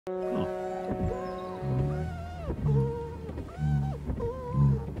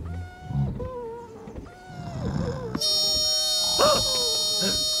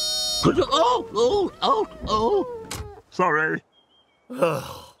Oh. Sorry.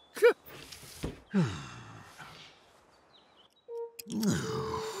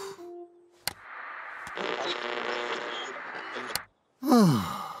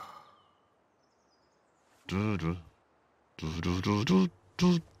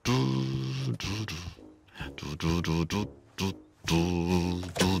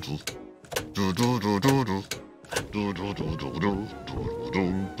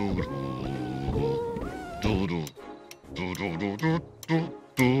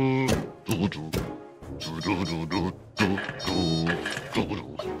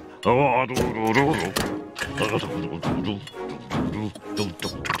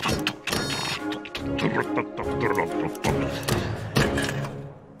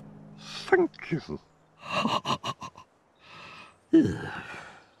 Thank you.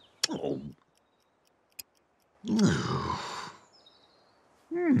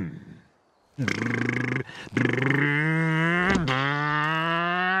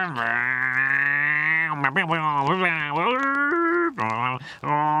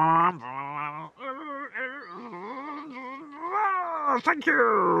 Thank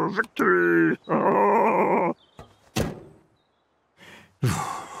you, victory. Oh.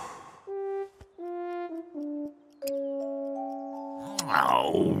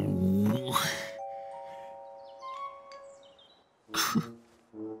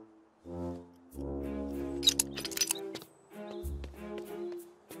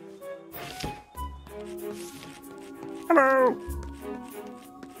 Hello.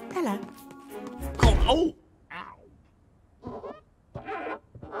 Hello.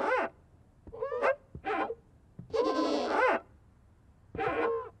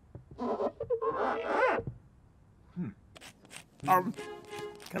 Oh.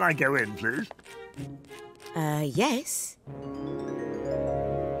 Can I go in, please? Yes.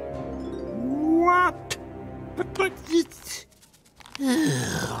 What? But it's...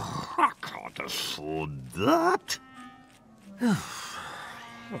 I can't afford that.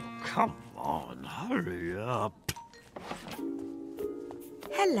 Oh, come on, hurry up.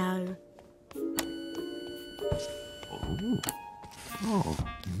 Hello. Oh.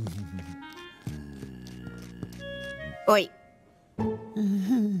 Oi.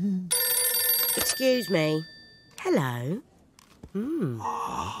 Excuse me. Hello.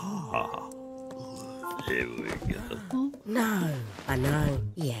 Here we go. No, I know.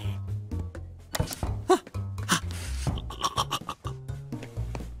 Yeah.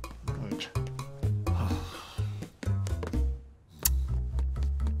 Right.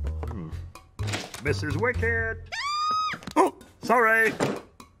 Mrs. Wicked. Oh, sorry.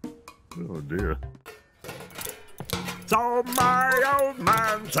 Oh, dear. So my old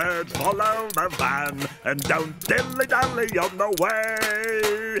man said, follow the van and don't dilly-dally on the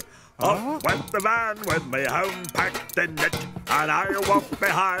way. Up went the van with me home packed in it, and I walked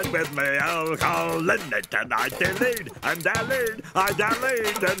behind with me alcohol in it. And I dillied and dallied, I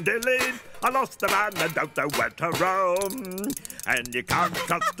dallied and dillied. I lost the van and don't know where to roam. And you can't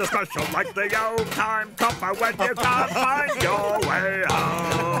trust the special like the old-time copper when you can't find your way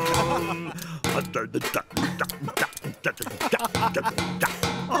home. Oh,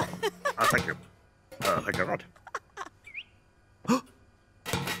 thank you. Thank you, God.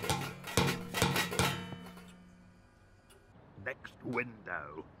 Next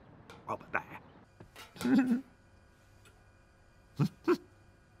window. Up there.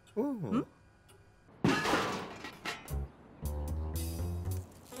 Ooh.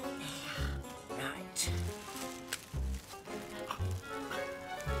 Right.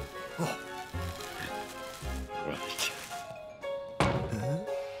 Right.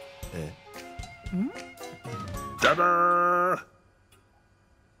 Ta-da!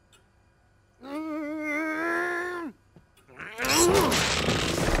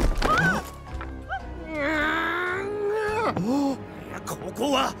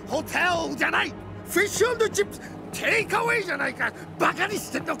 호텔じゃないフィッシュ&チップステイクアウェイじゃないかバカに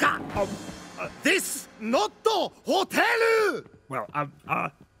してんのかThis not hotel Well,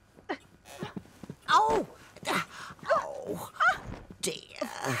 Oh, dear.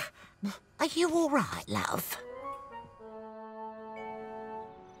 Are you all right, love?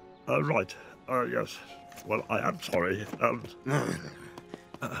 Right. Yes. Well, I am sorry.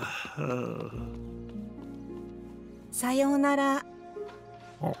 Sayonara.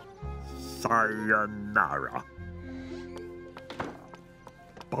 Oh, sayonara.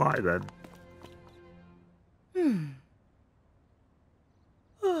 Bye then.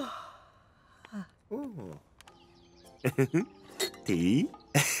 Tea?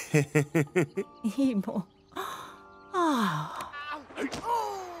 いいもん。ああ。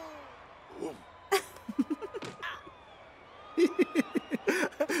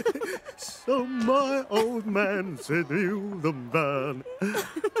So my old man said he'll the van.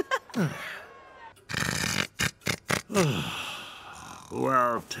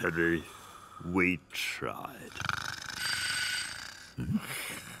 Well, Teddy, we tried.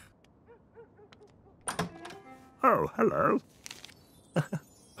 Oh, hello.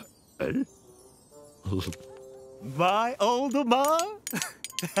 Eh? My old man.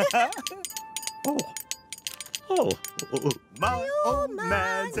 Oh, My old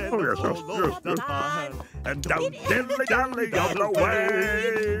man said Oh, yes, yes, follow yes, the yes. van. and don't dilly-dally on the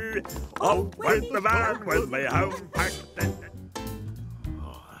way. Out went the van with me home packed in it.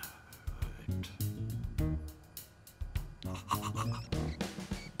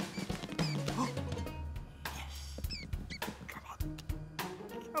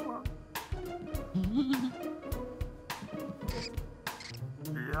 Come on.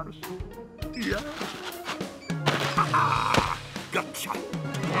 Yes. Yes. Ha-ha! Gotcha.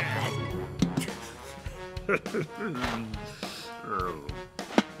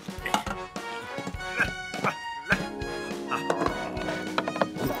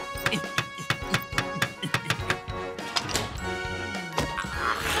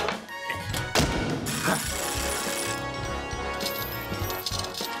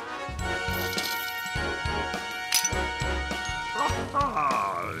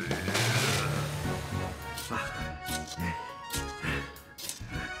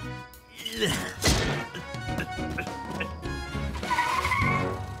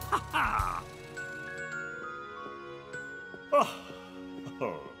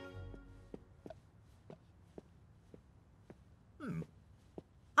 Oh.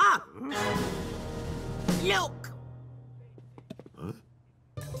 Ah! Look!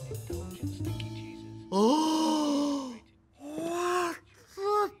 Oh! What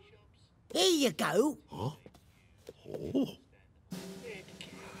the? Here you go. Oh.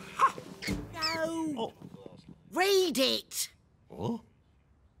 No! Read it! Oh.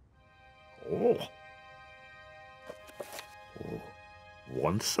 Oh. Oh.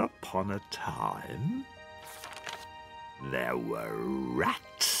 Once upon a time, there were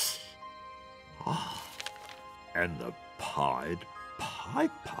rats. Ah. And the Pied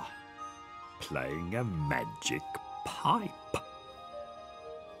Piper playing a magic pipe.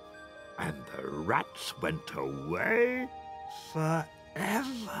 And the rats went away forever.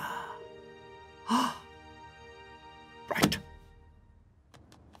 Ah. Right.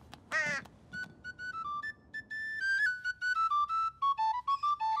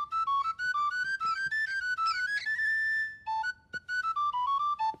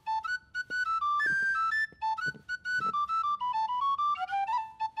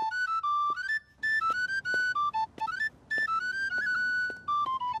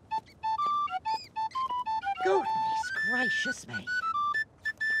 Goodness gracious me.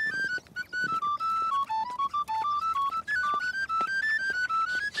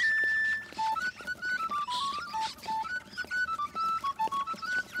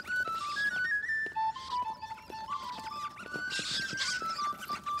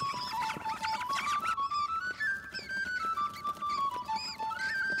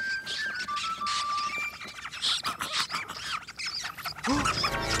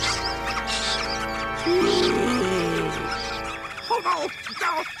 Oh no!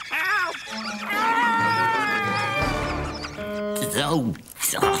 No! Help!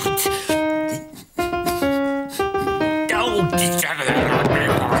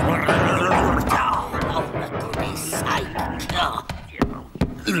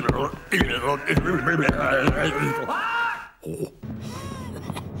 Oh,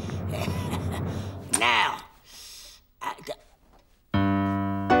 now.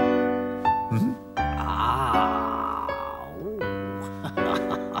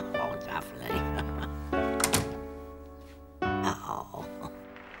 Lovely. Oh.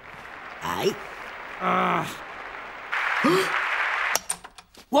 Hey?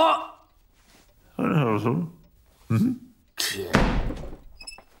 What?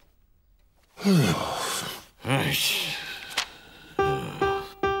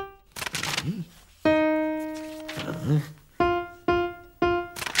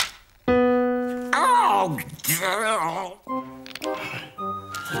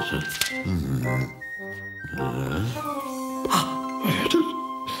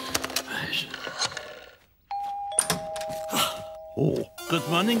 Oh. Good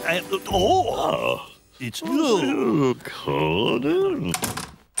morning. It's you. Come in.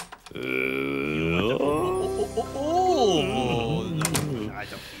 At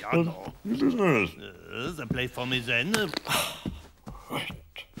the piano. They play for me then.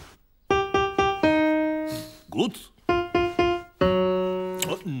 Good.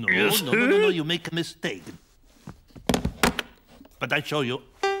 Oh, No, you make a mistake. But I show you.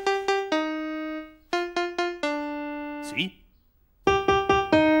 See?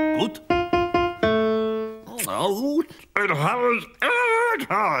 Good? Out and have every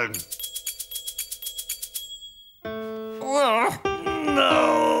time. No!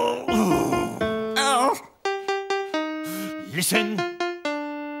 Listen.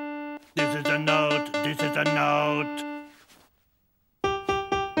 This is a note. This is a note.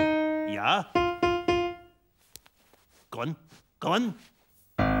 Yeah? Go on. Go on.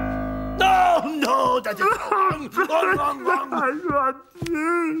 No, that is wrong. Wrong. I want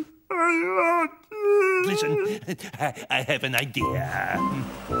you. Listen, I have an idea.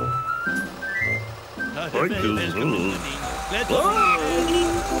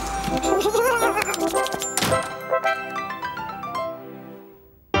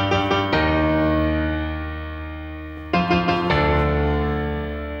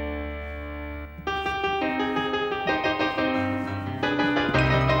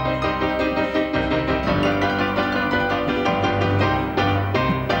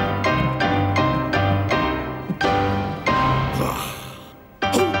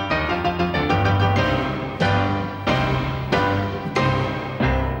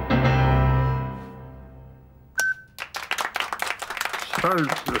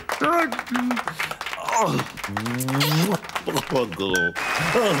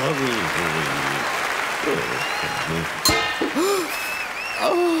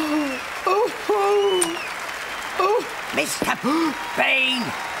 Mr. Bean!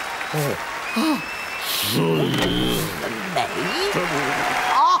 The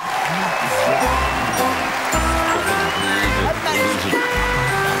maid?